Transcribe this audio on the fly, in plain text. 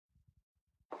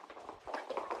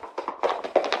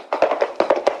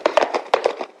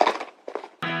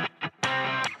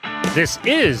This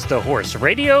is the Horse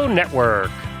Radio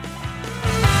Network.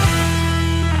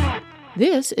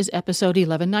 This is episode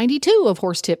 1192 of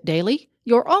Horse Tip Daily,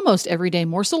 your almost everyday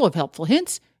morsel of helpful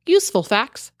hints, useful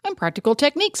facts, and practical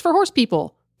techniques for horse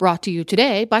people. Brought to you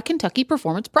today by Kentucky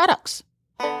Performance Products.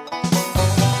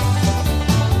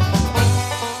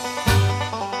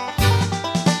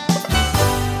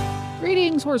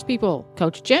 Greetings, horse people.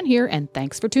 Coach Jen here, and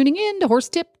thanks for tuning in to Horse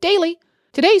Tip Daily.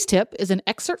 Today's tip is an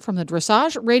excerpt from the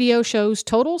Dressage Radio Show's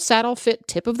Total Saddle Fit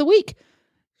Tip of the Week.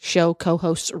 Show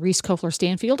co-hosts Reese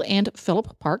Koffler-Stanfield and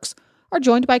Philip Parks are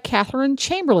joined by Catherine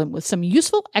Chamberlain with some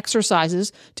useful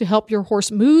exercises to help your horse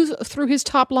move through his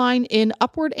top line in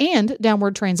upward and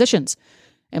downward transitions.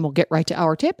 And we'll get right to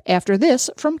our tip after this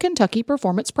from Kentucky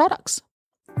Performance Products.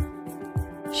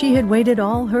 She had waited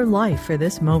all her life for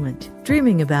this moment,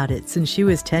 dreaming about it since she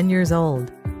was 10 years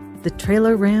old. The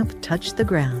trailer ramp touched the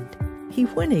ground. He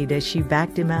whinnied as she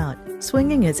backed him out,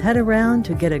 swinging his head around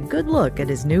to get a good look at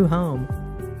his new home.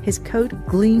 His coat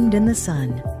gleamed in the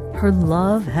sun. Her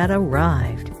love had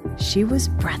arrived. She was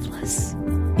breathless.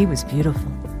 He was beautiful.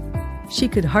 She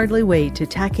could hardly wait to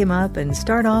tack him up and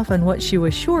start off on what she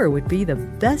was sure would be the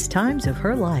best times of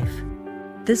her life.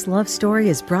 This love story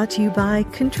is brought to you by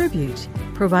Contribute,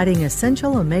 providing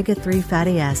essential omega-3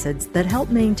 fatty acids that help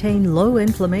maintain low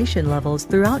inflammation levels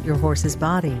throughout your horse's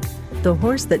body. The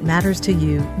horse that matters to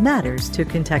you matters to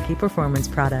Kentucky Performance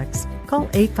Products. Call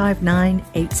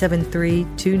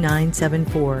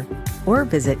 859-873-2974 or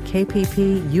visit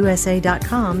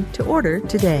kppusa.com to order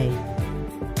today.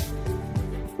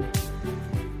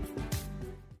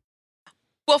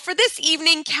 Well, for this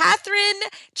evening, Catherine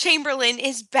Chamberlain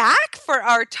is back for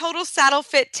our Total Saddle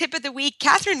Fit Tip of the Week.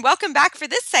 Catherine, welcome back for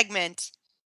this segment.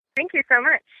 Thank you so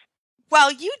much. Well,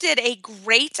 you did a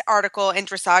great article in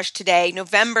Dressage Today,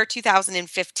 November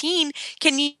 2015.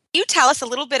 Can you tell us a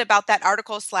little bit about that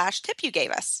article/tip you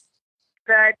gave us?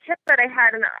 The tip that I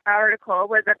had in the article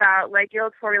was about leg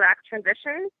yield for relaxed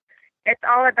transitions. It's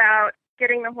all about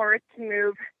getting the horse to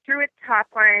move through its top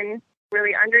line,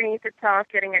 really underneath itself,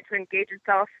 getting it to engage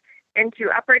itself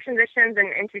into upward transitions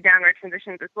and into downward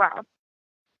transitions as well.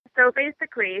 So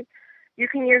basically, you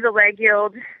can use a leg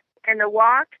yield in the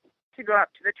walk to go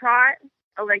up to the trot,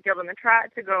 a leg yield on the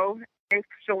trot to go and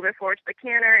shoulder forward to the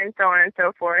canter, and so on and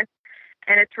so forth.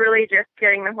 And it's really just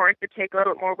getting the horse to take a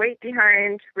little bit more weight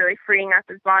behind, really freeing up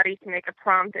his body to make a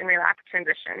prompt and relaxed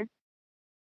transition.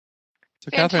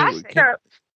 So, Catherine,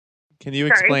 can you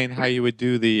explain how you would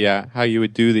do the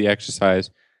exercise?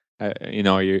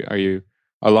 Are you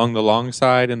along the long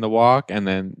side in the walk, and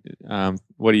then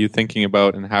what are you thinking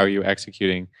about, and how are you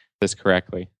executing this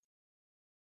correctly?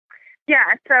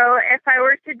 Yeah, so if I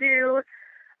were to do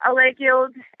a leg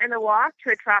yield in the walk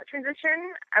to a trot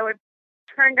transition, I would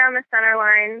turn down the center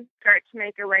line, start to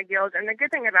make a leg yield. And the good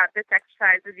thing about this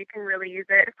exercise is you can really use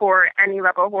it for any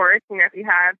level horse. You know, if you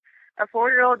have a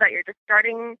 4-year-old that you're just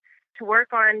starting to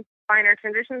work on finer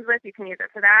transitions with, you can use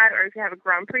it for that. Or if you have a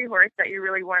Grand Prix horse that you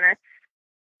really want to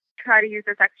try to use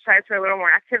this exercise for a little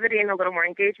more activity and a little more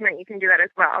engagement, you can do that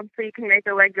as well. So you can make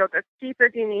the leg yield as steep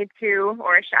as you need to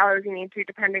or as shallow as you need to,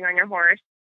 depending on your horse.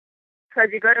 So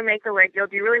as you go to make the leg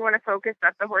yield, you really want to focus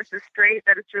that the horse is straight,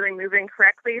 that it's really moving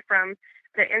correctly from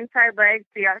the inside leg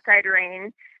to the outside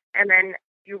rein. And then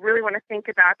you really want to think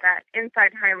about that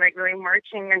inside hind leg really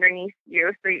marching underneath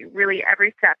you. So you really,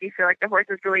 every step, you feel like the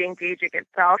horse is really engaging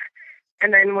itself.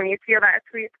 And then when you feel that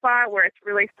sweet spot where it's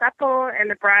really supple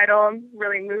and the bridle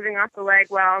really moving off the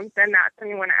leg well, then that's when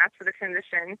you want to ask for the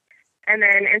transition. And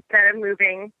then instead of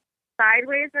moving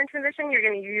sideways in the transition, you're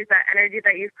going to use that energy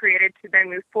that you've created to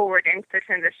then move forward into the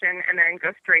transition and then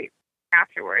go straight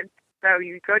afterwards. So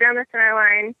you go down the center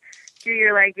line, do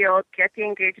your leg yield, get the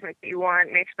engagement that you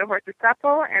want, make sure the horse is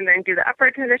supple, and then do the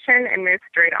upward transition and move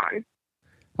straight on.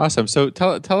 Awesome. So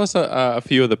tell us a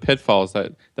few of the pitfalls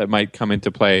that might come into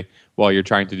play while you're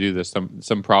trying to do this,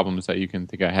 some problems that you can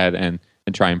think ahead and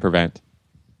try and prevent.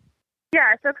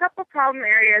 Yeah, so a couple problem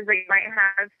areas that you might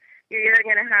have. You're either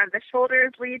going to have the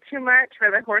shoulders lead too much,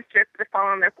 where the horse drifts to fall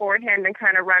on their forehand and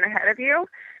kind of run ahead of you.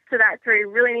 So that's where you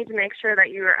really need to make sure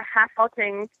that you're half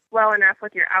halting well enough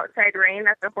with your outside rein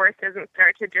that the horse doesn't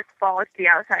start to just fall to the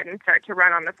outside and start to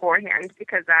run on the forehand,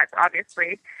 because that's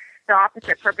obviously the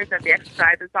opposite purpose of the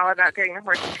exercise. It's all about getting the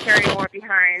horse to carry more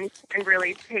behind and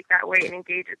really take that weight and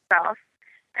engage itself.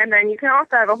 And then you can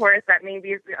also have a horse that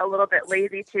maybe is a little bit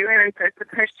lazy too and starts to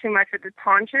push too much with its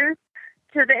haunches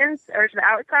to the to the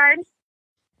outside.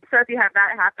 So if you have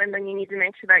that happen, then you need to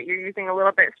make sure that you're using a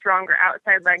little bit stronger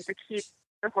outside leg to keep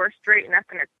the horse straight enough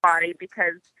in its body,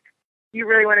 because you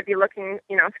really want to be looking,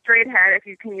 straight ahead. If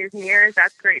you can use mirrors,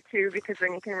 that's great too, because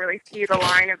then you can really see the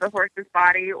line of the horse's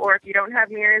body. Or if you don't have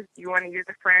mirrors, you want to use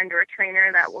a friend or a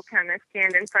trainer that will kind of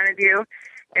stand in front of you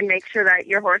and make sure that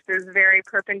your horse is very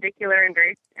perpendicular and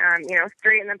very,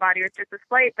 straight in the body with just a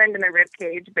slight bend in the rib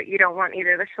cage, but you don't want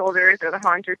either the shoulders or the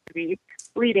haunches to be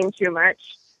bleeding too much.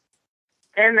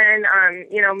 And then,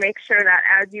 make sure that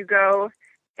as you go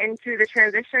into the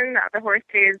transition, that the horse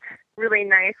stays really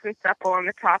nice and supple on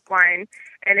the top line.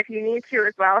 And if you need to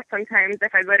as well, sometimes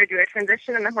if I go to do a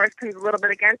transition and the horse comes a little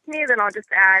bit against me, then I'll just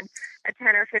add a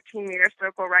 10 or 15 meter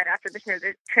circle right after the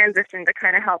transition to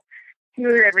kind of help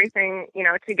smooth everything,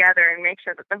 together and make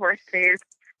sure that the horse stays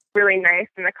really nice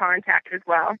in the contact as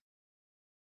well.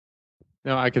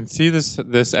 Now, I can see this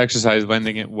exercise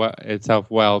lending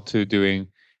itself well to doing,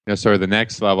 sort of the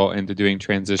next level into doing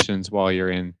transitions while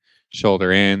you're in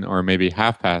shoulder in or maybe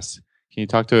half pass. Can you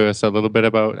talk to us a little bit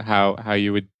about how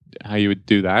you would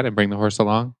do that and bring the horse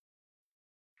along?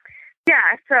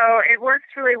 Yeah, so it works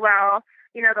really well.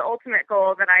 The ultimate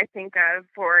goal that I think of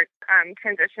for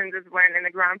transitions is when in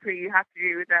the Grand Prix you have to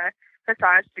do the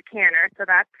passage de canter. So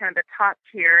that's kind of the top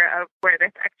tier of where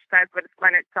this exercise would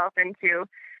lend itself into,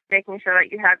 making sure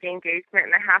that you have the engagement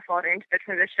and the half vault into the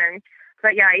transition.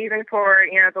 But yeah, even for,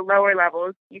 the lower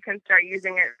levels, you can start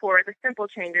using it for the simple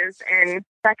changes in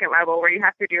second level where you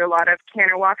have to do a lot of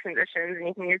canter walk transitions, and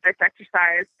you can use this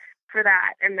exercise for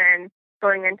that. And then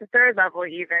going into third level,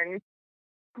 even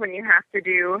when you have to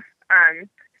do,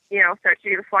 start to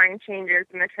do the flying changes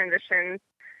and the transitions,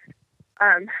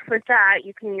 with that,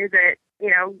 you can use it,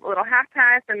 a little half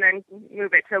pass and then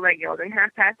move it to leg yield and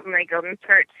half pass and leg yield and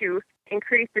start to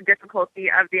increase the difficulty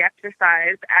of the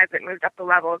exercise as it moves up the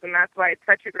levels. And that's why it's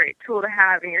such a great tool to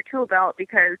have in your tool belt,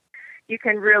 because you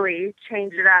can really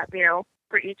change it up,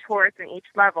 for each horse and each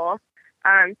level.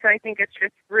 So I think it's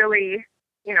just really,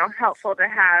 helpful to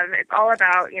have. It's all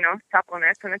about,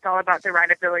 suppleness, and it's all about the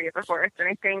rideability of the horse. And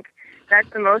I think that's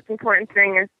the most important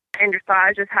thing in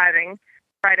dressage is having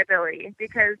rideability,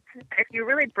 because if you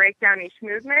really break down each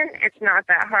movement, it's not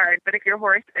that hard. But if your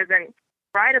horse isn't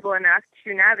rideable enough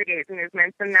to navigate the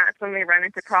movements, then that's when we run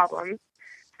into problems.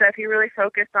 So if you really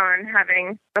focus on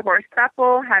having the horse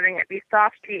supple, having it be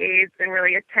soft to the aids and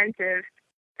really attentive,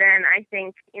 then I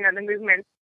think, the movements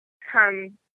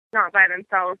come not by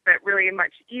themselves, but really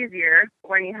much easier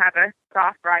when you have a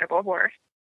soft, rideable horse.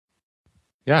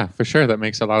 Yeah, for sure. That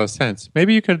makes a lot of sense.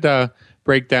 Maybe you could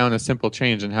break down a simple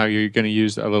change and how you're going to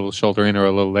use a little shoulder in or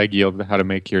a little leg yield, how to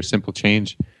make your simple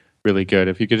change really good.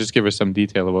 If you could just give us some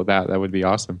detail about that, that would be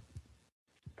awesome.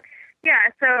 Yeah,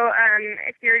 so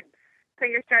if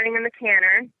you're starting in the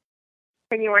canter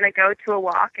and you want to go to a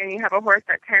walk and you have a horse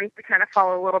that tends to kind of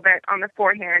follow a little bit on the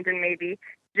forehand and maybe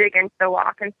jig into the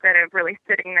walk instead of really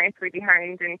sitting nicely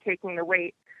behind and taking the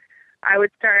weight, I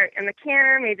would start in the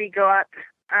canter, maybe go up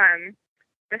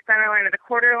the center line of the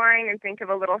quarter line and think of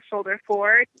a little shoulder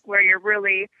forward where you're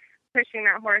really pushing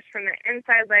that horse from the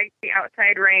inside leg to the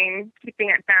outside rein, keeping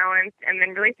it balanced, and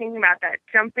then really thinking about that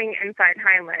jumping inside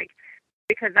hind leg,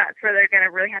 because that's where they're going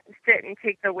to really have to sit and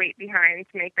take the weight behind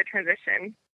to make the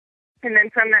transition. And then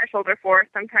from that shoulder forward,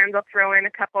 sometimes I'll throw in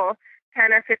a couple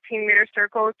 10 or 15 meter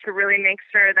circles to really make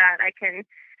sure that I can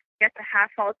get the half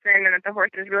vaults in and that the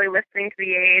horse is really listening to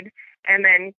the aid, and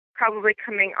then probably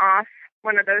coming off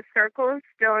one of those circles,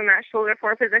 still in that shoulder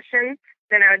forward position.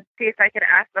 Then I would see if I could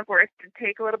ask the horse to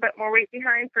take a little bit more weight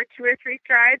behind for 2 or 3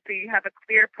 strides, so you have a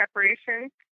clear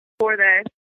preparation for the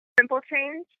simple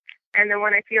change. And then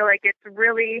when I feel like it's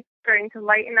really starting to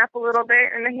lighten up a little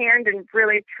bit in the hand and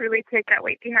really truly take that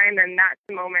weight behind, then that's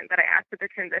the moment that I ask for the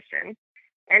transition.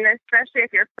 And especially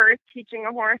if you're first teaching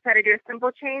a horse how to do a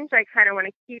simple change, I kind of want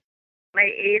to keep my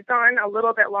aids on a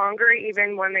little bit longer,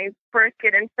 even when they first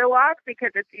get into the walk,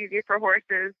 because it's easy for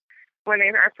horses when they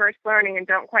are first learning and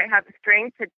don't quite have the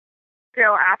strength to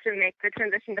still after make the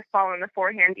transition to fall in the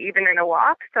forehand, even in a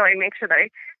walk. So I make sure that I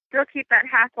still keep that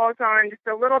half vault on just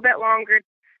a little bit longer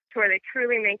to where they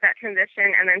truly make that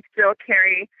transition, and then still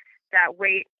carry that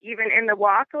weight even in the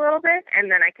walk a little bit,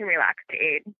 and then I can relax the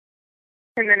aid.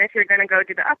 And then if you're going to go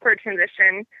do the upward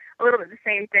transition, a little bit the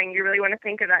same thing. You really want to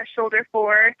think of that shoulder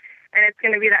forward, and it's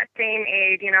going to be that same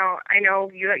aid. I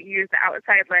know you use the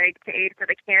outside leg to aid for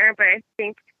the canter, but I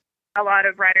think a lot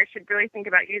of riders should really think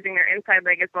about using their inside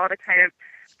leg as well to kind of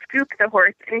scoop the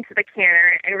horse into the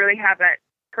canter and really have that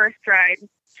first stride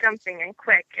jumping and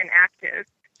quick and active.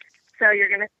 So you're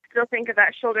going to still think of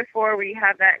that shoulder forward where you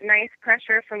have that nice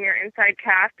pressure from your inside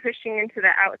calf pushing into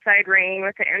the outside rein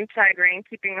with the inside rein,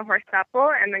 keeping the horse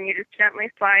supple, and then you just gently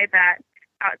slide that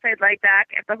outside leg back.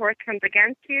 If the horse comes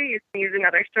against you, you can use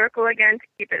another circle again to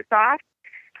keep it soft.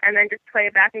 and then just play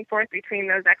back and forth between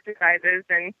those exercises.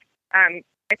 And I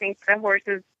think the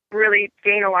horses really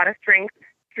gain a lot of strength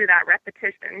through that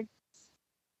repetition.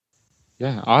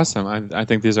 Yeah, awesome. I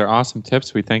think these are awesome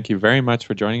tips. We thank you very much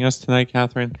for joining us tonight,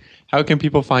 Catherine. How can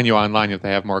people find you online if they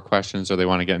have more questions or they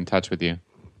want to get in touch with you?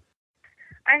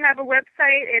 I have a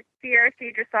website. It's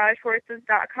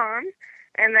crcdressagehorses.com.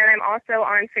 And then I'm also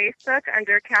on Facebook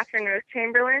under Catherine Rose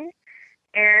Chamberlain.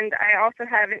 And I also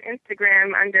have an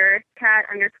Instagram under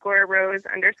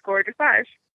cat_rose_dressage.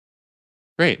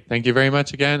 Great. Thank you very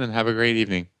much again, and have a great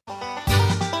evening.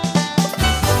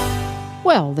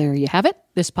 Well, there you have it.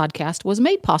 This podcast was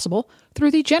made possible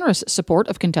through the generous support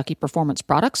of Kentucky Performance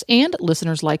Products and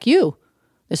listeners like you.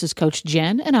 This is Coach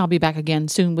Jen, and I'll be back again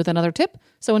soon with another tip.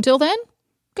 So until then,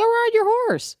 go ride your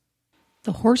horse.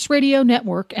 The Horse Radio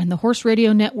Network and the Horse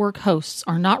Radio Network hosts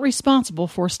are not responsible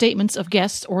for statements of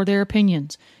guests or their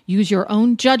opinions. Use your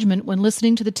own judgment when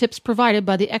listening to the tips provided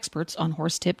by the experts on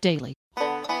Horse Tip Daily.